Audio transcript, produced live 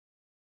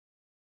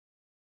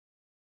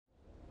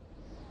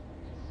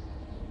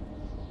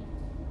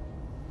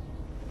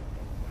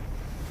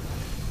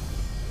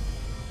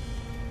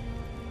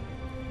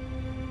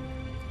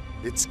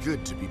It's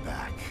good to be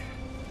back.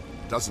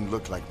 Doesn't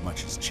look like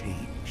much has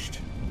changed.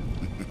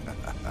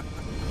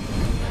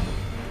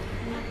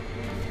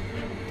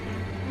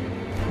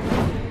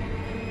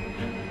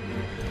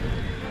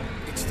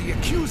 It's the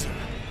accuser.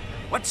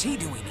 What's he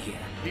doing here?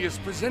 He is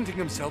presenting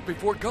himself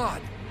before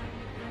God.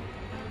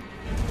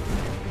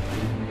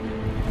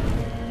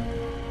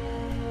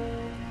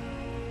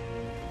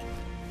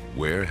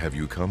 Where have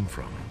you come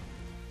from?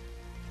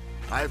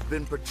 I've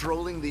been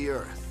patrolling the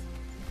Earth,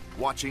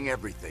 watching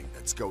everything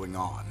that's going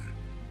on.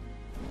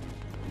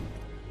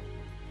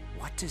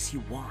 What does he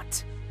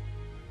want?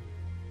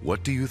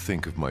 What do you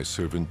think of my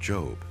servant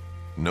Job?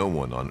 No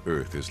one on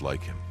earth is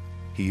like him.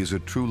 He is a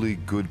truly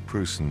good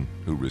person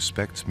who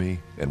respects me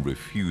and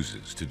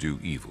refuses to do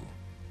evil.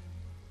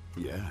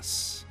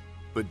 Yes,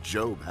 but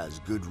Job has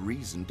good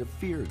reason to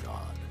fear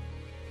God.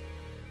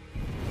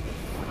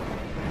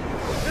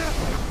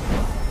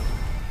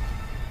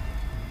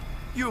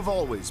 You've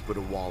always put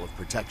a wall of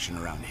protection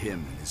around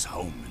him and his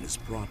home and his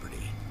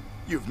property.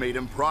 You've made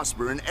him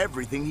prosper in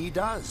everything he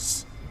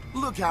does.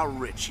 Look how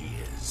rich he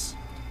is.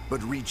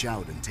 But reach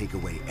out and take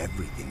away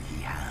everything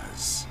he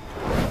has,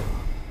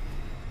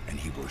 and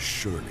he will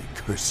surely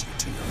curse you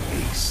to your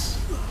face.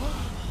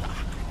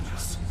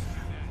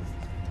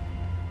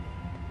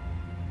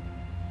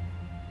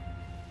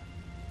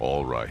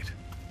 All right.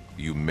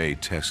 You may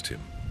test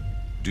him.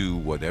 Do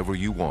whatever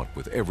you want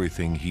with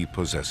everything he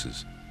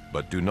possesses,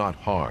 but do not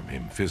harm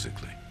him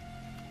physically.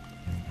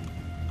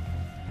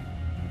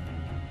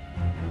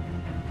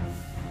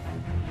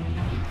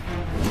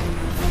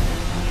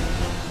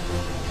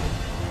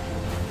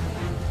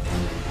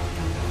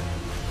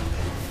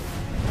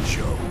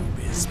 Job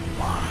is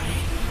mine.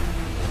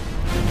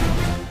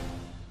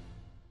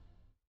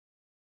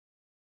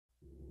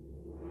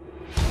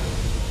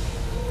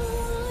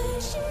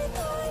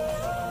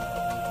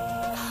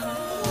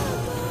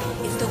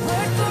 It's the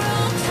word for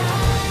all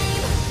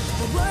time,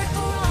 the word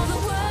for all the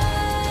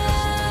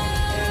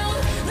world,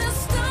 the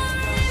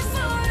story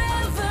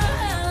forever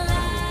alive.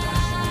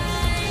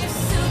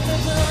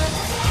 Superbook.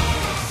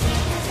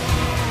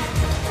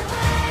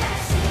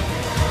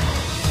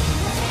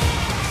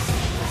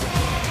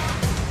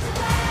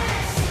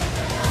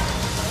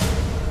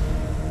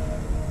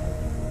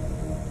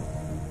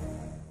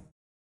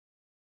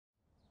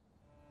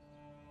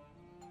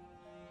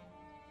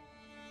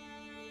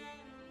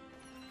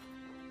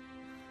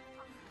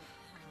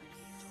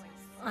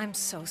 I'm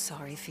so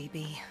sorry,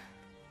 Phoebe.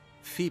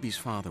 Phoebe's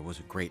father was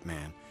a great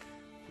man.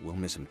 We'll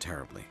miss him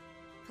terribly.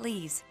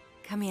 Please,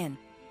 come in.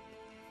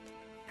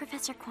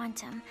 Professor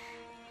Quantum,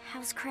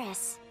 how's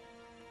Chris?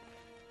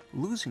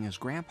 Losing his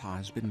grandpa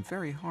has been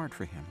very hard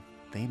for him.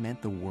 They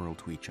meant the world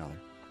to each other.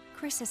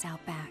 Chris is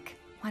out back.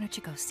 Why don't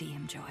you go see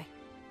him, Joy?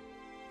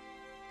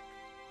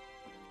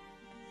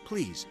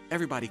 Please,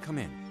 everybody come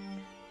in.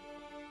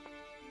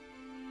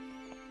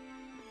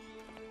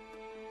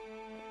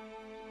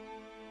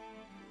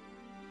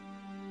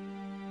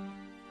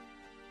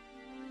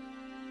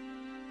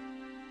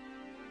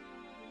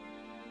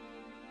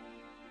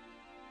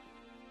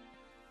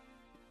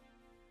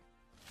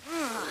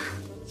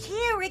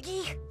 Here,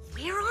 Ricky.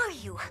 Where are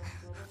you?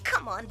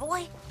 Come on,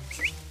 boy.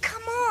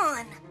 Come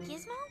on.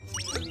 Gizmo?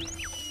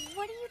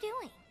 What are you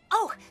doing?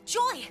 Oh,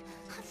 Joy.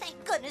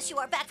 Thank goodness you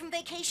are back from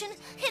vacation.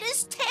 It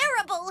is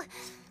terrible.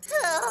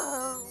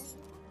 Oh.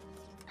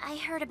 I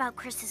heard about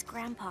Chris's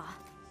grandpa.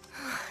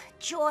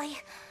 Joy,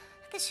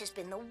 this has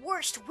been the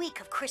worst week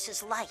of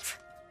Chris's life.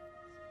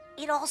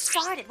 It all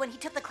started when he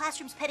took the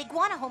classroom's pet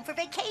iguana home for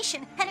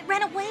vacation, and it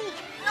ran away.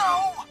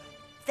 No!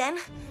 Then,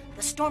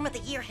 the storm of the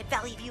year hit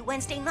Valley View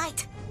Wednesday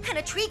night, and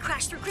a tree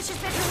crashed through Chris's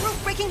bedroom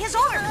roof, breaking his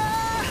arm.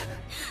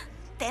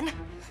 Then,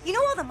 you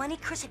know all the money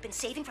Chris had been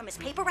saving from his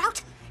paper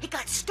route? It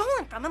got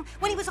stolen from him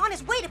when he was on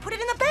his way to put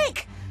it in the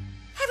bank.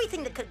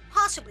 Everything that could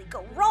possibly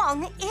go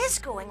wrong is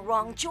going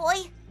wrong,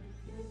 Joy.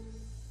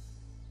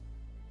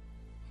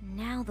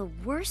 Now the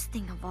worst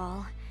thing of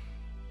all,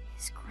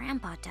 his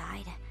grandpa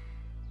died.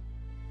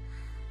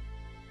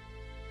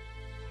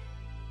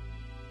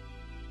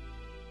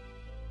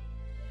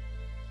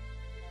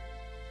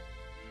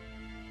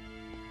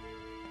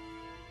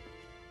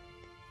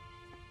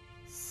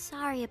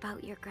 Sorry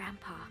about your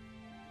grandpa.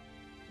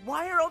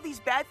 Why are all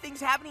these bad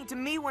things happening to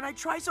me when I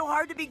try so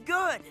hard to be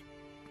good?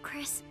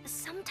 Chris,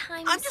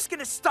 sometimes... I'm just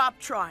gonna stop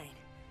trying.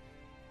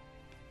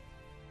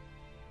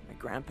 My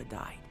grandpa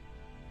died.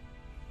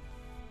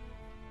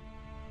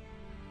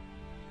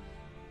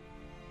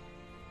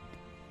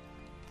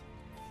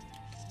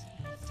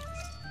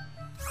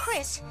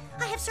 Chris,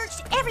 I have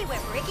searched everywhere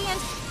for Ricky and...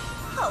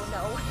 Oh,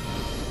 no.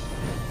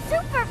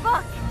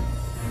 Superbook!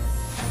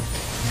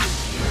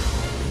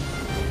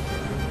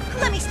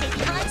 Let me stay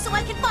behind so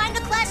I can find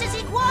the class's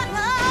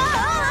iguana!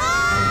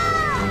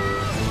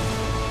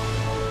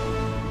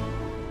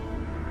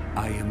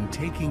 I am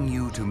taking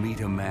you to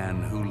meet a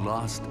man who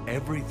lost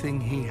everything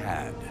he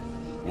had,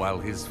 while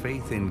his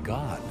faith in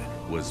God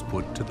was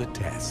put to the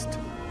test.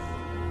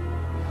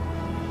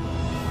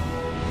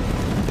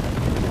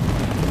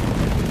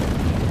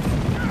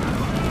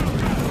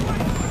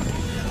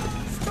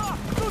 Stop!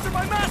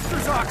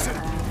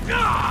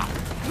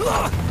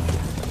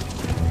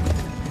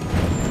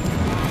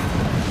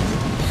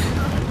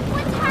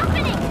 What's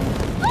happening?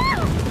 Ah!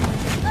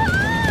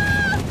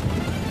 Ah!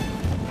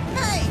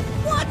 Hey,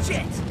 watch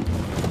it!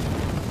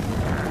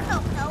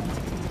 Oh, no.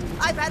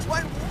 I've had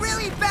one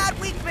really bad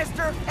week,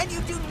 mister, and you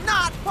do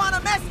not want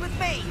to mess with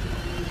me!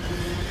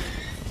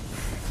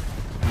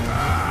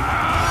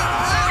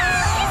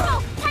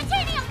 Gizmo!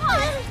 Titanium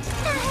pod!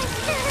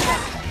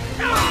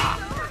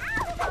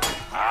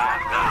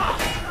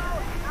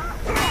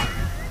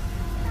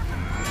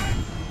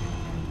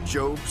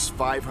 Job's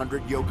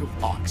 500 yoke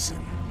of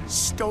oxen.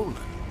 Stolen.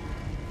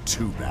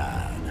 Too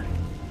bad.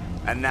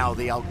 And now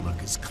the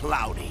outlook is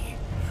cloudy,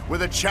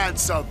 with a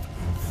chance of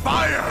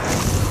fire!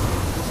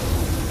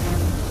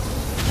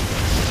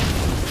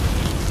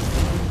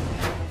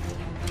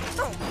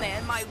 Oh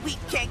man, my week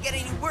can't get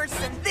any worse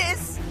than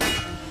this!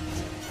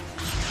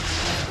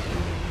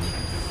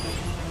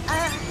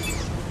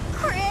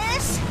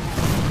 Chris?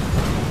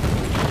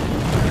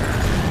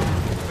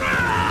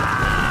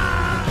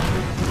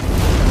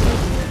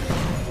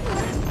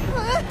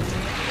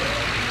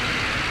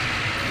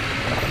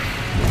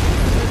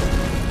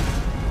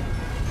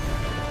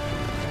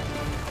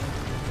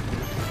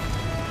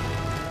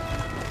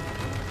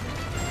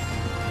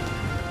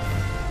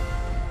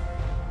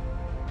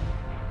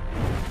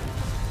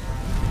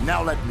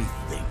 Now let me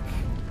think.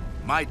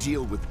 My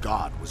deal with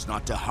God was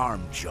not to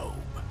harm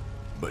Job,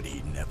 but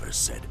he never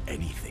said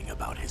anything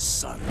about his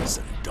sons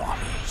and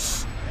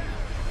daughters.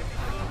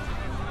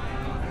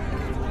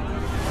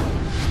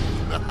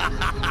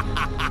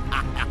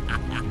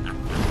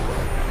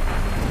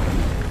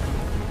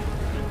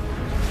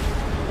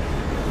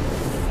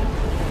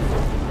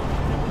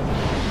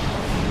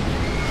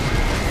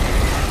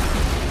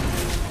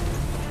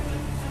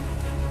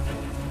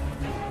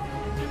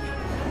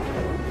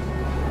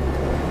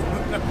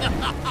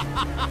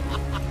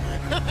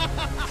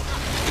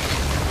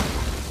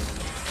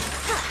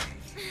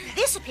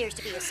 This appears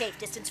to be a safe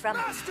distance from...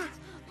 Master!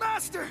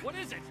 Master! What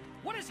is it?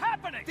 What is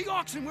happening? The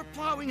oxen were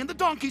plowing and the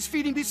donkeys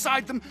feeding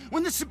beside them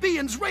when the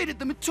Sabaeans raided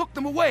them and took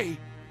them away.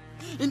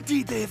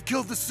 Indeed, they have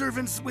killed the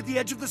servants with the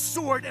edge of the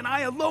sword, and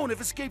I alone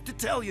have escaped to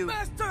tell you.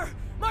 Master!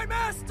 My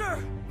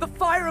master! The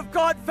fire of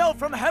God fell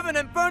from heaven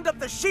and burned up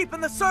the sheep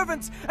and the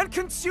servants and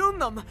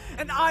consumed them,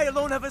 and I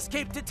alone have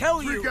escaped to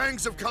tell you. Three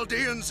gangs of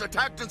Chaldeans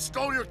attacked and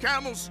stole your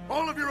camels.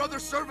 All of your other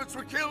servants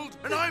were killed,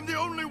 and I'm the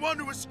only one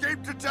who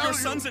escaped to tell you. Your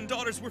sons and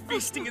daughters were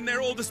feasting in their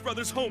oldest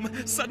brother's home.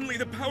 Suddenly,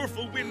 the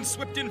powerful wind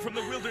swept in from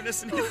the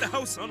wilderness and hit the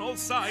house on all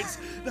sides.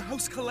 The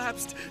house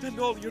collapsed, and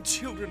all your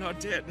children are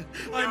dead.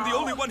 I'm the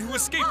only one who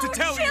escaped to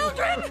tell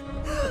children!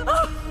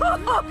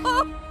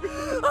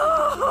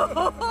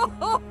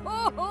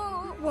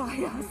 Why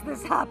has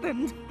this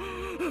happened?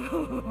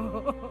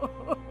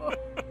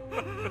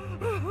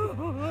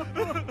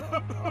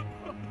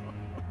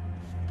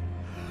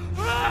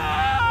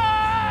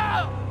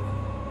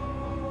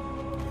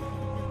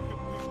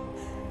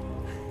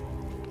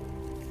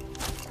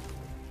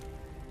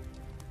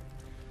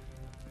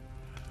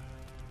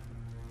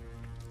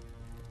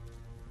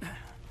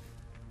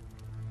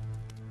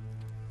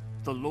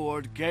 The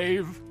Lord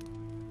gave,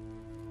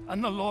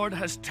 and the Lord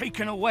has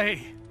taken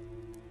away.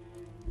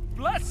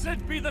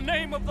 Blessed be the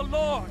name of the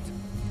Lord!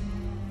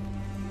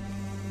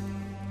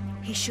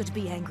 He should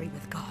be angry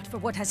with God for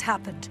what has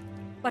happened,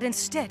 but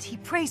instead he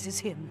praises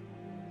him.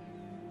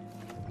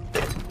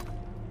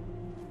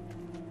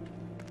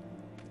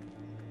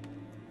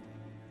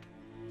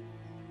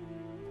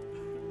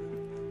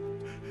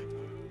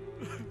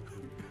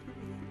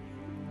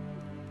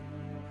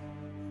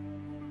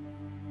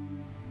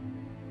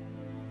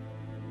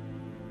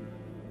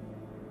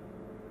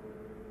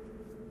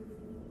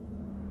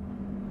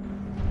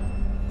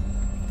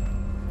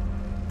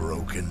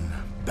 Broken,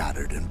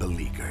 battered, and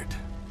beleaguered.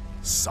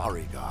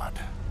 Sorry, God.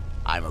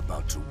 I'm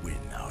about to win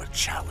our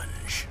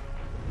challenge.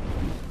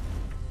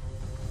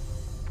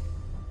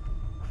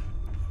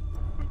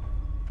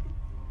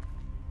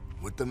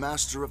 Would the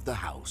master of the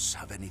house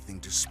have anything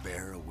to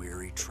spare a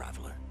weary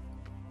traveler?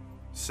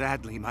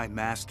 Sadly, my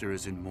master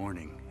is in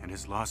mourning and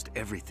has lost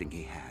everything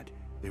he had.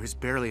 There is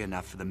barely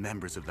enough for the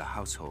members of the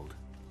household.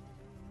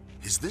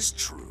 Is this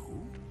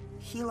true?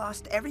 He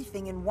lost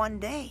everything in one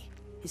day.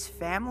 His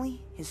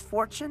family, his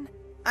fortune.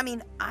 I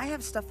mean, I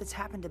have stuff that's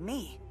happened to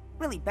me.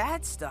 Really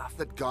bad stuff.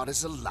 That God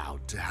has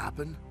allowed to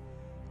happen?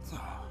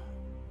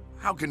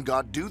 How can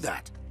God do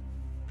that?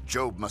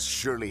 Job must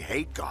surely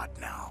hate God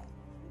now.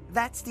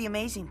 That's the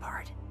amazing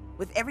part.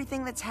 With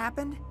everything that's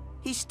happened,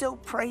 he still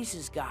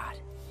praises God.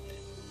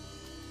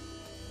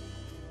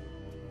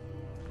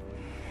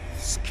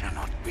 This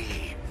cannot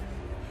be.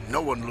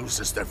 No one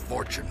loses their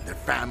fortune, their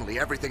family,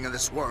 everything in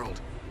this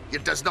world,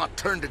 yet does not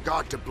turn to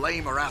God to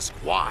blame or ask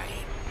why.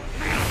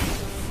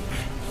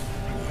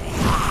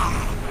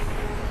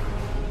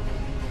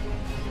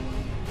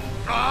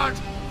 God,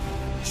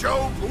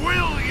 Job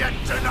will yet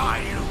deny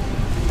you.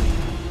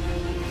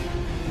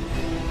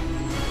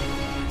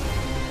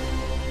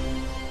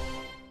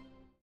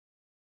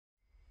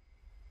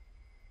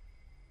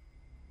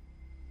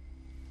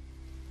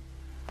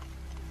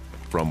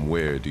 From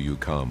where do you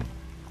come?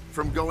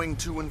 From going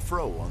to and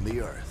fro on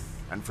the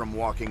earth, and from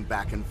walking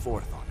back and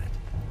forth on it.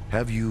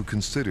 Have you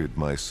considered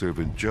my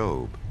servant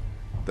Job,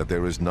 that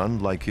there is none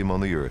like him on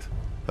the earth,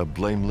 a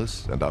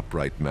blameless and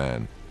upright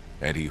man,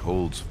 and he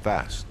holds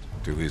fast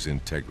to his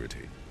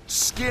integrity?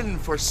 Skin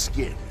for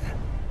skin.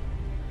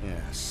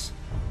 Yes,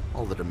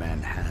 all that a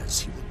man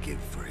has he will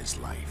give for his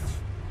life.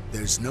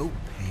 There's no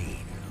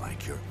pain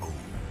like your own.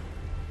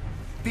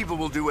 People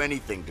will do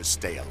anything to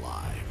stay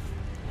alive.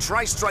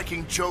 Try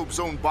striking Job's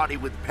own body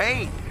with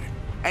pain,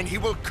 and he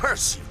will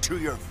curse you to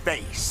your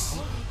face.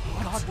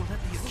 God will let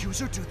the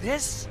accuser do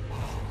this?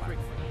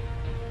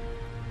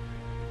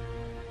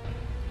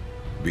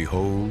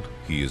 Behold,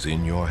 he is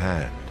in your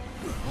hand,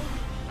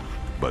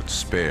 but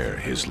spare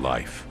his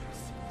life.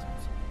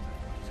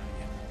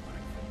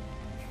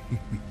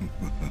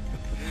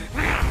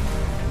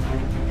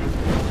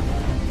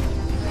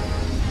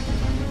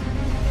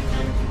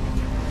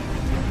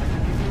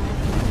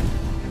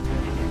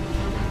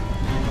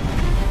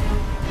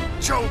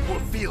 Job will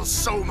feel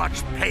so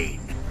much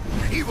pain.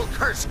 He will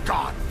curse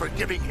God for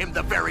giving him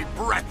the very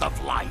breath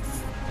of life.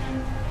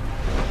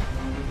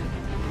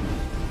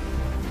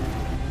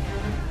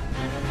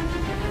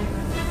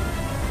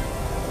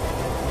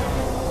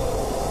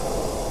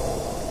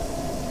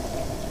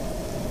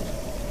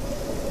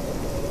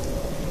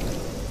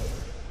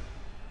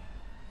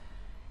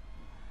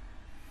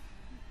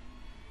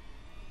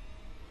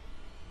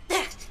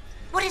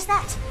 What is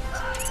that?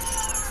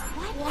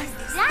 What is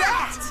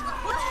that?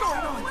 What's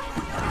going on?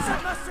 Is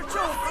that Master Job?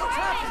 What's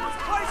happening?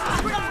 Why is he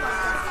screaming like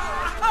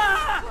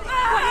that?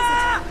 What is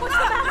it? What's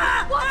the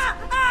matter? What?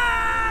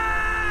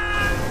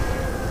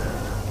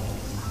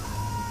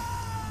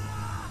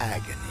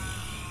 Agony.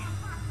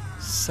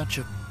 Such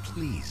a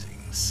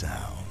pleasing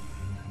sound.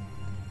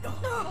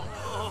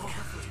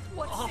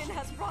 What sin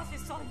has brought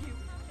this on you?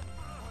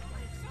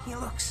 He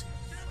looks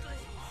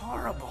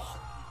horrible.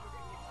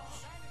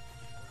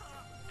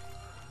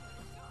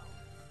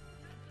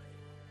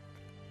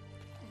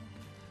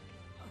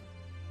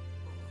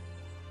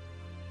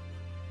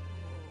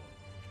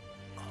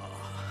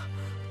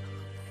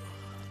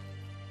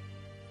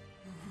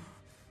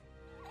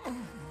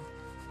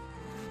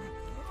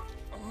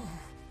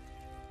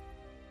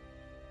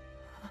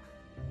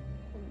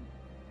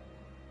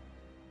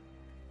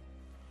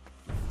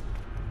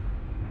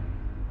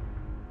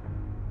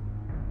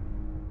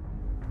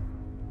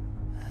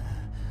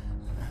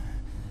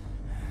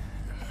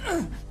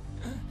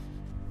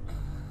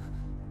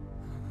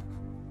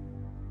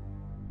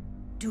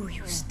 Do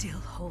you still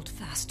hold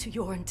fast to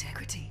your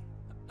integrity?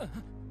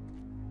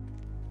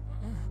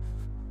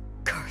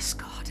 Curse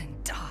God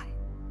and die.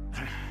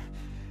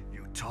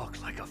 You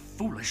talk like a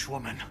foolish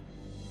woman.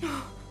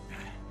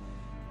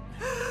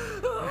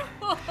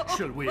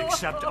 Should we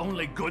accept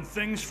only good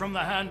things from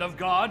the hand of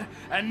God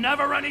and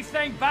never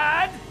anything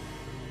bad?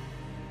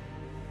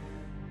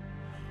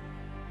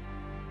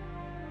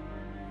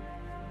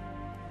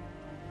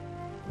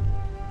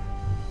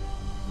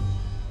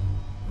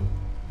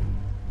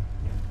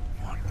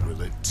 What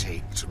will it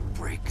take to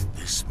break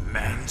this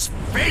man's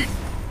faith?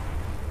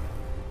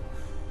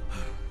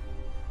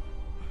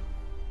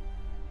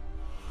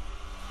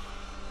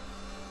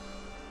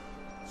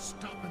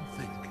 Stop and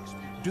think.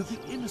 Do the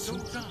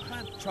innocent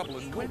plant trouble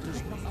and when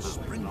does not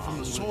spring from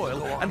the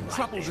soil and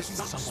trouble does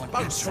not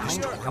sprout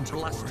from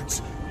the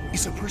earth?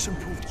 Is a person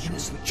proved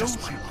innocent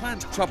just by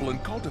plant trouble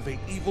and cultivate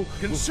evil?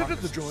 Consider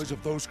the joys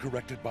of those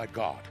corrected by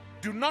God.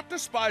 Do not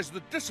despise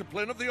the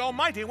discipline of the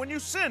Almighty when you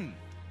sin.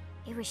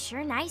 It was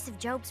sure nice of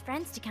Job's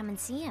friends to come and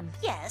see him.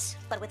 Yes,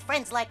 but with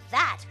friends like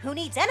that, who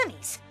needs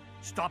enemies?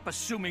 Stop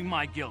assuming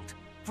my guilt,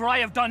 for I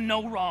have done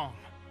no wrong.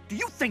 Do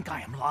you think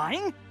I am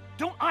lying?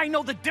 Don't I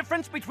know the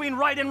difference between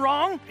right and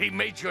wrong? He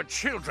made your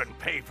children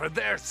pay for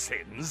their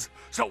sins,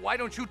 so why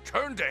don't you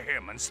turn to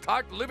him and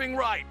start living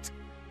right?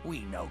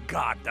 We know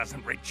God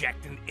doesn't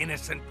reject an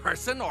innocent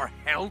person or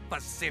help a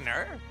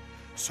sinner.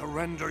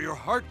 Surrender your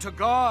heart to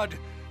God.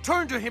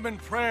 Turn to him in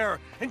prayer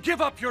and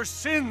give up your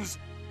sins.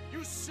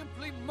 You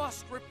simply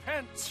must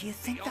repent. Do you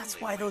think that's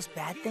why those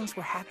bad things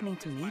were happening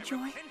to me,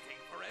 Joy?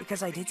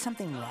 Because I did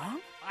something wrong?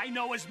 I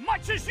know as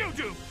much as you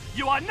do.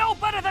 You are no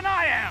better than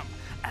I am.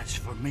 As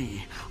for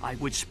me, I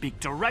would speak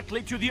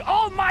directly to the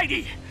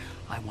Almighty.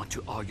 I want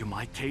to argue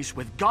my case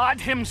with God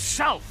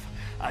himself.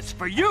 As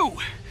for you,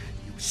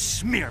 you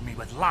smear me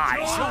with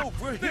lies. Job,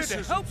 we're here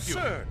to help you.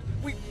 Absurd.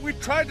 We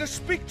tried to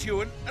speak to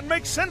you and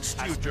make sense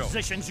to you, Job. As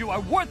physicians, you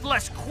are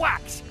worthless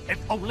quacks. If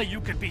only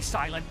you could be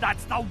silent,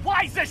 that's the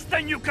wisest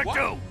thing you could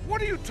do.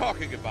 What are you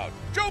talking about?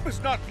 Job is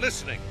not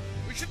listening.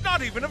 We should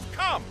not even have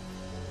come.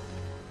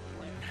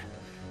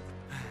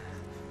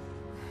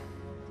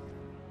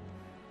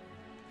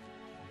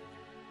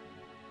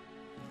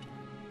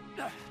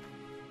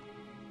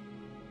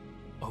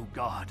 Oh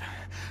God,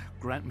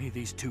 grant me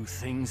these two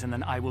things and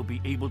then I will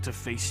be able to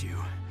face you.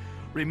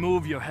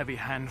 Remove your heavy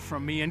hand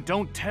from me and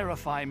don't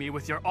terrify me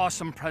with your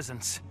awesome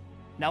presence.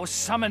 Now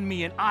summon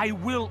me and I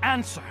will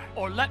answer.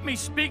 Or let me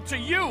speak to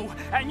you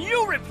and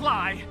you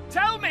reply.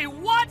 Tell me,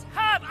 what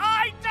have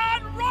I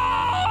done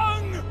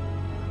wrong?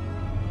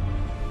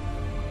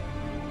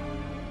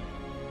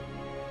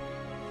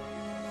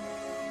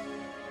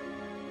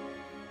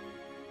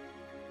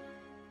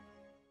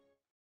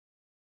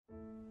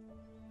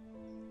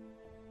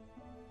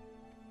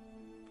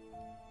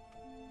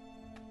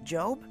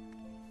 Job?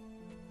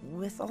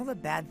 With all the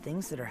bad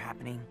things that are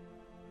happening,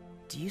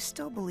 do you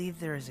still believe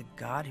there is a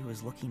God who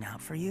is looking out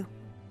for you?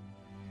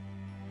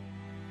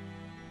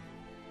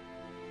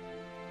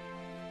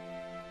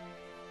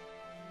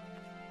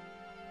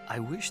 I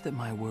wish that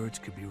my words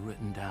could be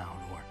written down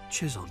or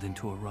chiseled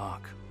into a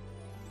rock.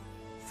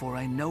 For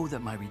I know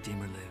that my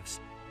Redeemer lives,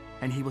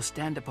 and he will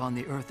stand upon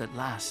the earth at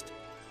last.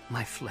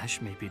 My flesh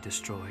may be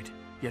destroyed,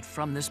 yet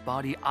from this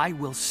body I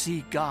will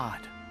see God.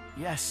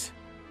 Yes,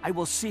 I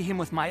will see him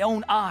with my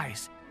own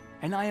eyes,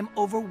 and I am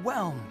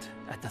overwhelmed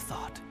at the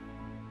thought.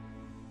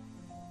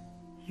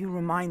 You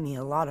remind me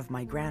a lot of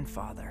my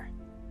grandfather.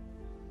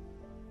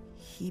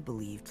 He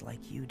believed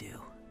like you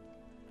do.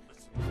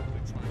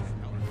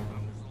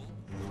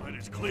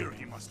 It's clear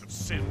he must have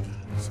sinned,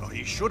 so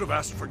he should have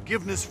asked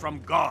forgiveness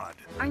from God.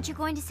 Aren't you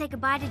going to say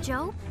goodbye to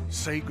Job?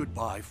 Say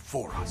goodbye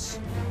for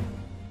us.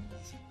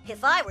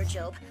 If I were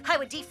Job, I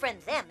would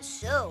defriend them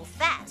so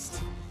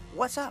fast.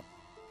 What's up?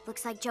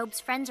 Looks like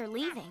Job's friends are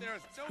leaving.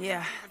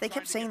 Yeah, they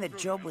kept saying that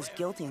Job was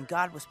guilty and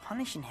God was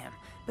punishing him,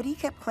 but he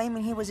kept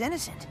claiming he was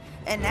innocent.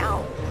 And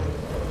now...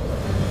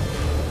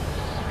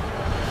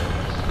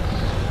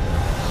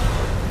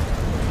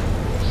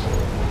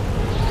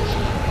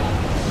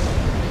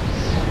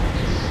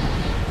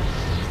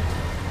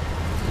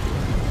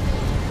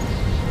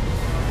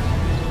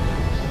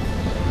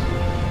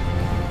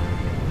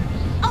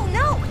 Oh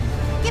no!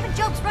 Given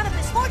Job's run of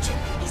misfortune,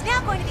 he's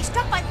now going to be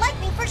struck by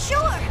lightning for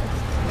sure!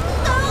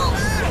 Oh!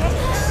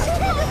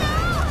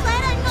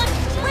 Glad I'm not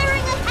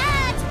wearing a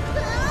hat!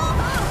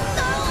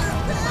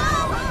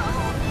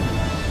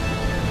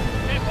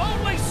 If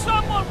only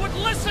someone would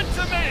listen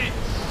to me!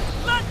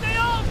 Let the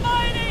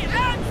Almighty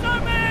answer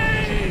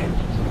me!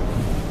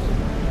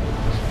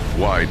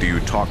 Why do you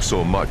talk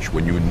so much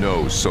when you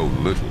know so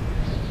little?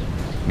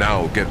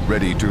 Now get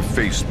ready to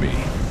face me.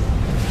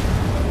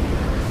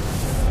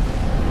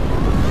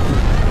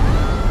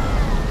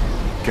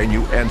 Can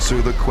you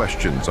answer the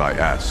questions I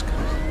ask?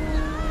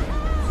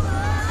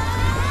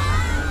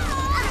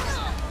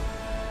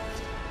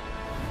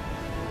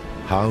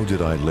 How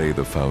did I lay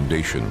the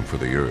foundation for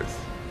the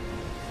earth?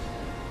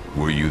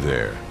 Were you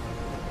there?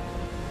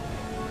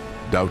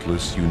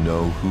 Doubtless you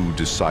know who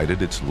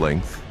decided its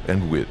length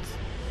and width.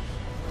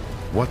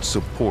 What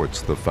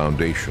supports the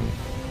foundation?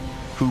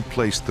 Who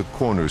placed the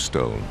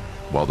cornerstone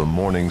while the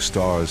morning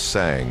stars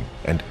sang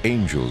and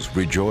angels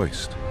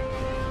rejoiced?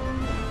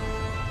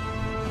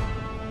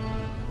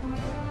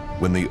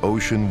 When the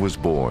ocean was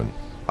born,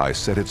 I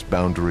set its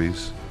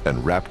boundaries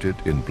and wrapped it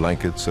in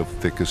blankets of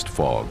thickest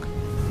fog.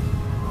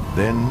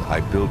 Then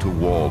I built a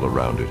wall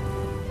around it,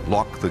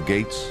 locked the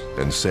gates,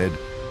 and said,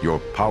 "Your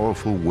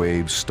powerful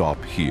waves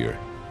stop here.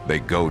 They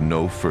go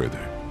no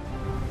further."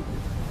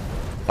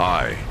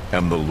 I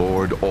am the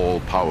Lord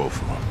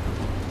all-powerful.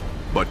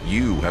 But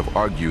you have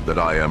argued that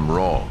I am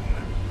wrong.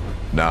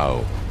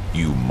 Now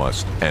you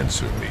must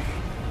answer me.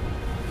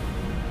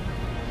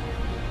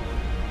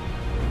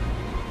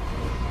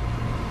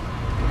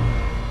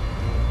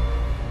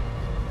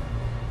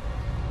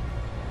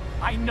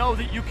 I know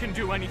that you can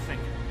do anything,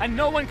 and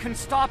no one can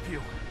stop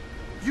you.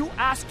 You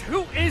asked,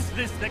 who is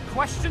this that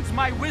questions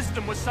my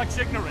wisdom with such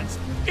ignorance?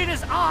 It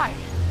is I!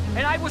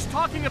 And I was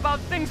talking about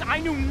things I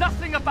knew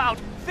nothing about,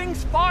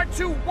 things far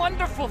too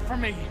wonderful for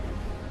me.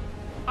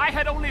 I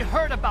had only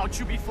heard about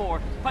you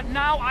before, but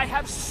now I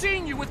have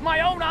seen you with my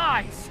own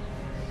eyes.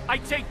 I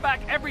take back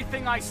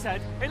everything I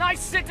said, and I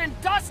sit in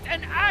dust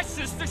and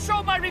ashes to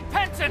show my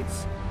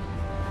repentance.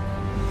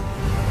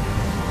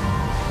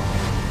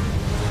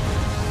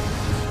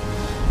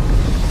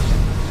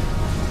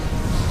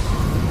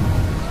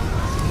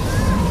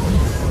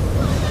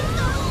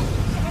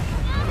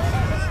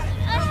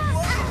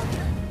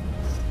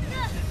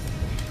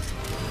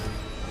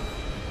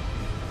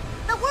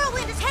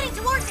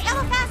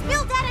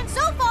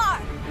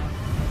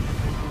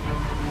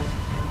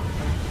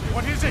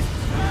 What is it?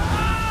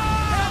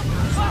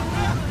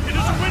 It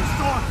is a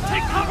windstorm!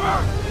 Take cover!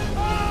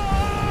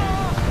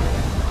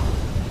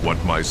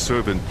 What my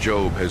servant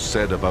Job has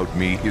said about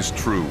me is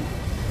true,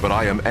 but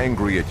I am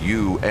angry at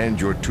you and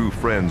your two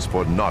friends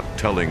for not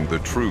telling the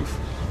truth.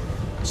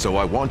 So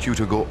I want you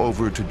to go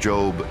over to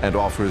Job and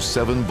offer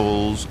 7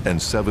 bulls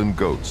and 7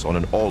 goats on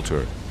an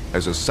altar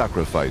as a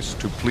sacrifice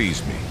to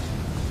please me.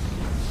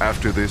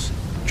 After this,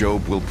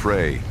 Job will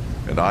pray,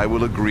 and I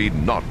will agree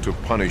not to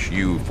punish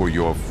you for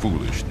your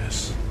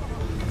foolishness.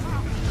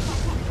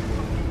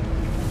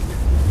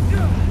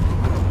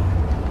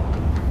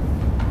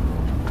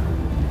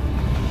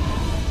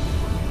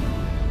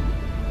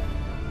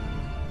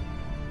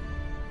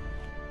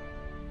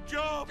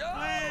 Job,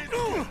 please!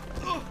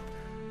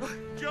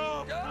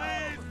 Job,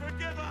 please,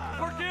 forgive us!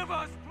 Forgive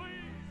us,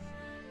 please!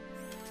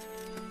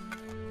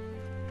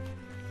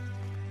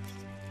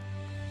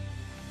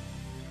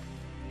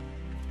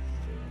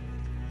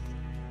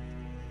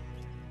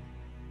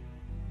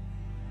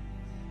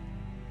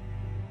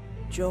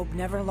 Job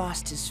never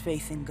lost his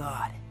faith in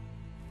God.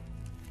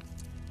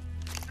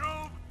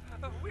 Job,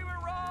 we were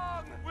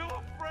wrong! We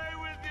will pray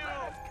with you!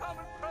 Let us come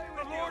and pray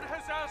with you! The Lord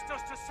has asked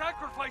us to to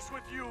sacrifice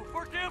with you.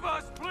 Forgive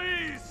us,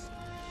 please!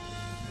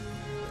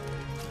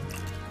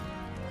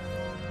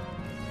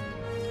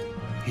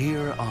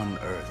 Here on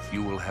Earth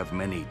you will have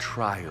many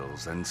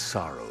trials and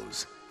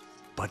sorrows.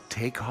 But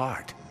take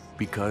heart,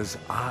 because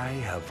I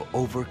have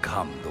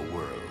overcome the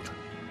world.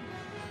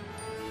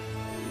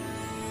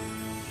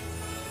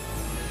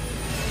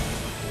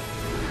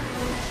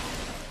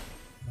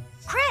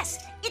 Chris,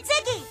 it's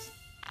Iggy!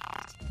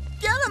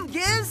 Get him,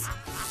 Giz!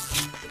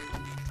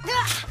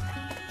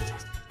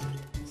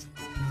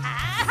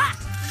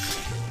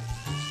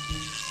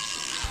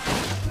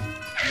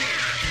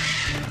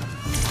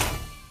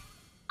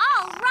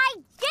 All right,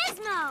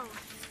 Gizmo!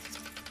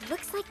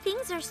 Looks like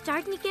things are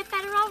starting to get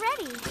better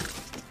already.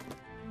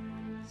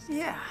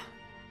 Yeah.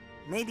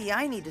 Maybe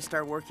I need to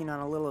start working on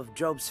a little of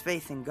Job's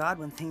faith in God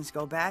when things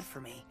go bad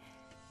for me.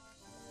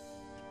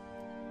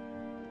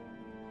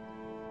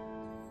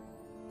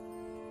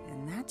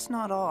 And that's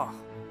not all.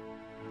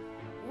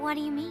 What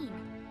do you mean?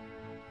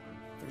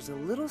 There's a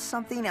little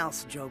something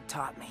else Job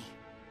taught me.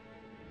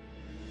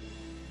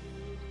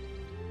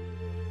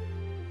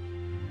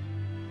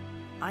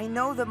 I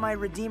know that my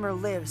Redeemer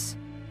lives,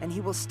 and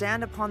he will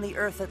stand upon the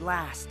earth at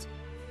last.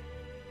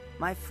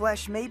 My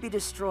flesh may be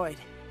destroyed,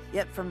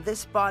 yet from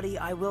this body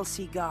I will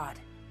see God.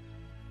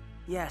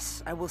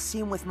 Yes, I will see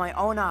him with my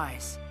own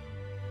eyes,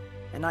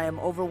 and I am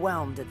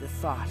overwhelmed at the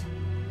thought.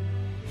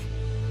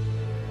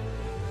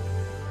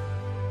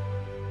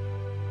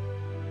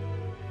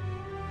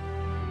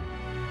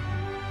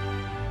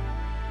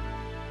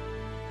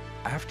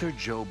 After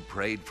Job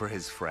prayed for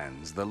his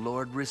friends, the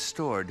Lord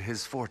restored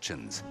his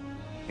fortunes.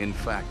 In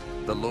fact,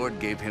 the Lord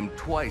gave him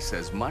twice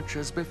as much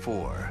as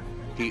before.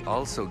 He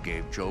also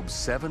gave Job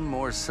 7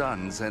 more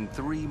sons and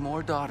 3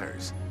 more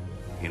daughters.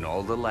 In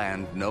all the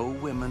land, no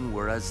women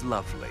were as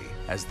lovely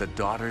as the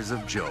daughters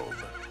of Job.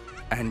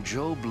 And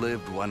Job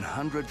lived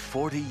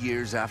 140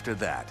 years after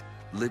that,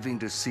 living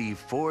to see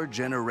 4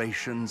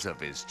 generations of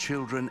his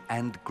children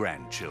and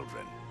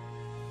grandchildren.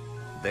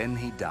 Then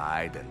he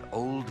died an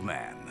old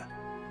man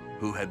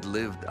who had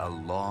lived a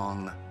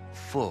long,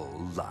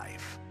 full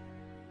life.